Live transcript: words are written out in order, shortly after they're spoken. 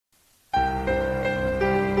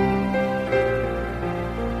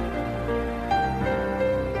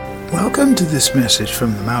Welcome to this message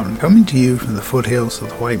from the mountain, coming to you from the foothills of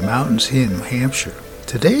the White Mountains here in New Hampshire.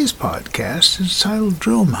 Today's podcast is titled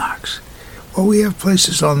Drill Marks. Well, we have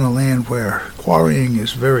places on the land where quarrying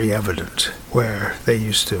is very evident, where they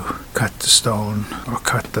used to cut the stone or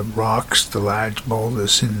cut the rocks, the large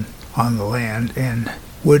boulders on the land, and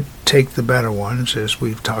would take the better ones, as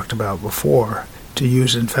we've talked about before, to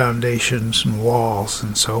use in foundations and walls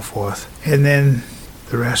and so forth, and then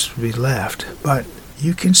the rest would be left. But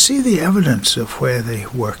you can see the evidence of where they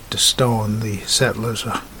worked the stone, the settlers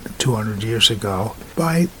 200 years ago,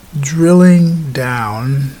 by drilling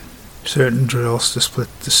down certain drills to split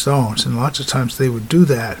the stones. And lots of times they would do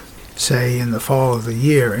that, say, in the fall of the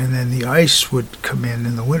year, and then the ice would come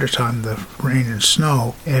in the wintertime, the rain and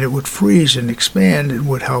snow, and it would freeze and expand and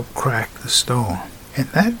would help crack the stone. And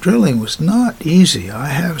that drilling was not easy. I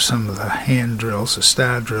have some of the hand drills, the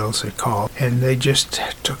star drills they're called, and they just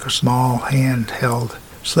took a small handheld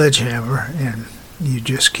sledgehammer and you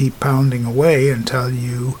just keep pounding away until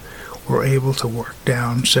you were able to work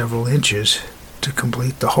down several inches to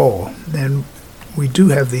complete the hole. And we do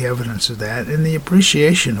have the evidence of that and the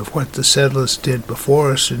appreciation of what the settlers did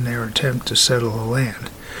before us in their attempt to settle the land,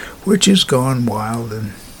 which has gone wild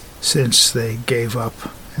and since they gave up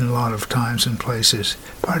in a lot of times and places.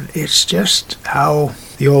 But it's just how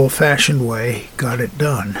the old-fashioned way got it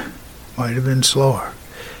done. Might have been slower.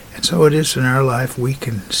 And so it is in our life. We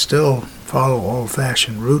can still follow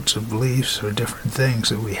old-fashioned routes of beliefs or different things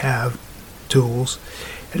that we have, tools,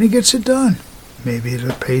 and it gets it done. Maybe at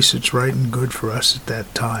a pace that's right and good for us at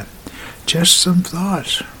that time. Just some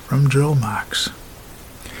thoughts from Drill Marks.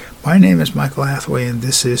 My name is Michael Hathaway, and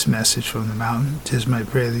this is Message from the Mountain. 'Tis my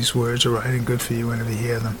prayer these words are right and good for you whenever you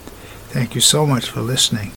hear them. Thank you so much for listening.